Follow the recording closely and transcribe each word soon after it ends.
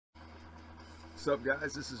What's up,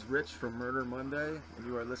 guys? This is Rich from Murder Monday, and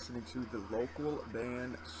you are listening to the local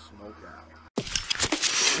band Smokeout.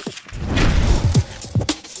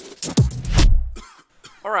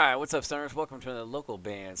 Alright, what's up, stoners? Welcome to the local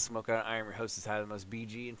band Smokeout. I am your host, Seethe, the most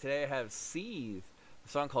BG, and today I have Seethe, a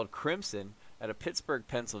song called Crimson, out of Pittsburgh,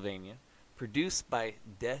 Pennsylvania, produced by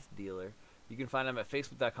Death Dealer. You can find him at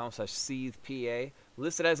facebook.com/SeethePA.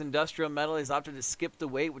 Listed as industrial metal. He's opted to skip the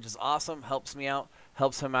weight, which is awesome. Helps me out,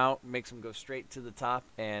 helps him out, makes him go straight to the top,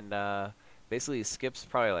 and basically he skips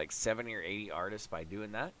probably like 70 or 80 artists by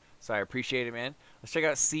doing that. So I appreciate it, man. Let's check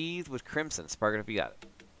out Seethe with Crimson. Spark it if you got it.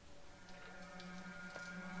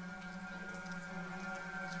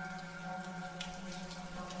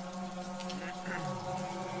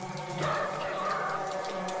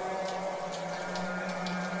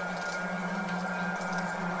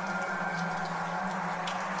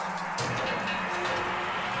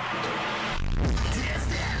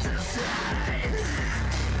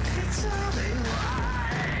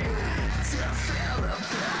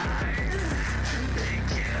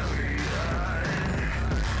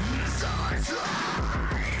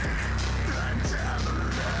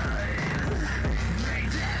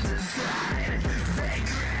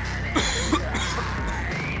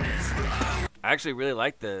 I actually really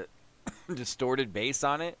like the distorted bass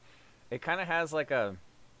on it. It kind of has like a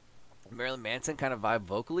Marilyn Manson kind of vibe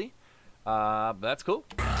vocally, but that's cool.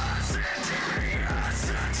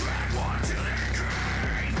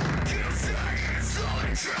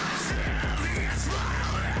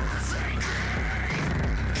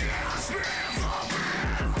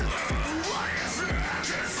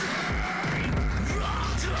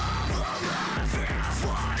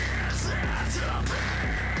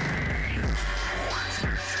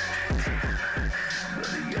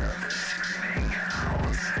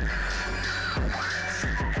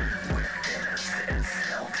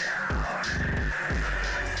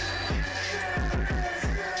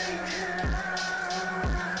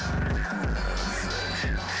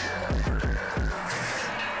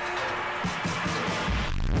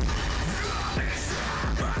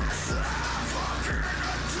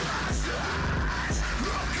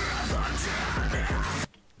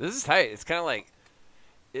 This is tight. It's kind of like,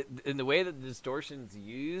 in the way that the distortion's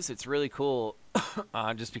used, it's really cool.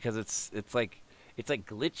 Just because it's like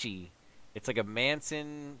glitchy. It's like a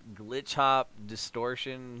Manson glitch hop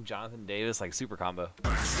distortion Jonathan Davis like super combo.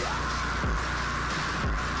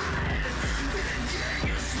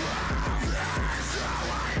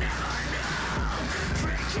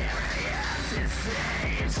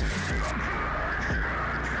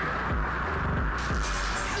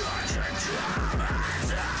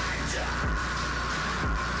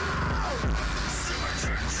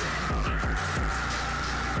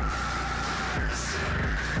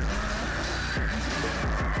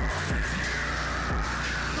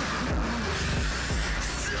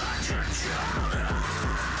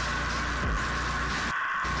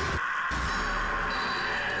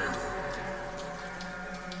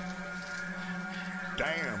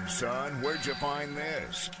 Damn, son, where'd you find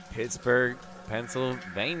this? Pittsburgh,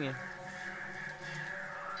 Pennsylvania.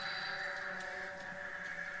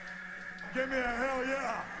 Give me a hell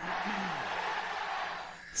yeah!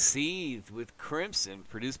 Seethe with Crimson,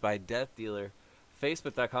 produced by Death Dealer.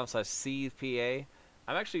 Facebook.com/SeethePA.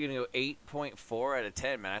 I'm actually going to go 8.4 out of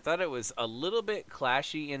 10, man. I thought it was a little bit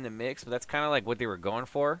clashy in the mix, but that's kind of like what they were going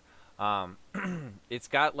for. It's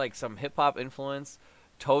got like some hip-hop influence,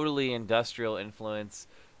 totally industrial influence,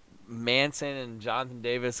 Manson and Jonathan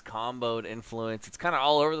Davis comboed influence. It's kind of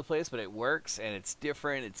all over the place, but it works, and it's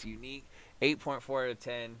different. It's unique. 8.4 out of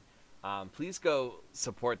 10. Please go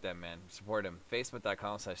support them, man. Support them.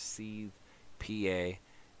 Facebook.com/SeethePA.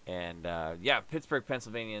 And, yeah, Pittsburgh,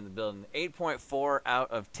 Pennsylvania in the building. 8.4 out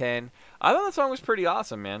of 10. I thought that song was pretty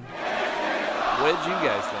awesome, man. What did you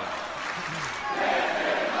guys think?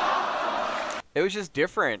 It was just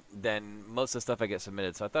different than most of the stuff I get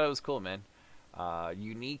submitted, so I thought it was cool, man.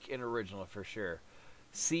 Unique and original for sure.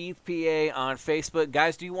 Seethe PA on Facebook.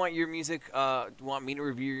 Guys, do you want your music, do you want me to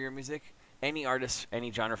review your music? Any artist,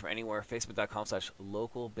 any genre from anywhere,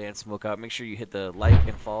 Facebook.com/localbandsmokeout. Make sure you hit the like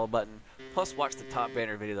and follow button. Plus, watch the top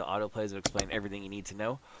banner video that auto plays will explain everything you need to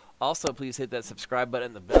know. Also, please hit that subscribe button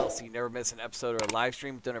and the bell so you never miss an episode or a live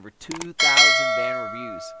stream. We've done over 2,000 band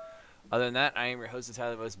reviews. Other than that, I am your host,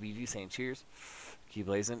 Tyler, most BG, saying cheers, keep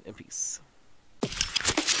blazing, and peace.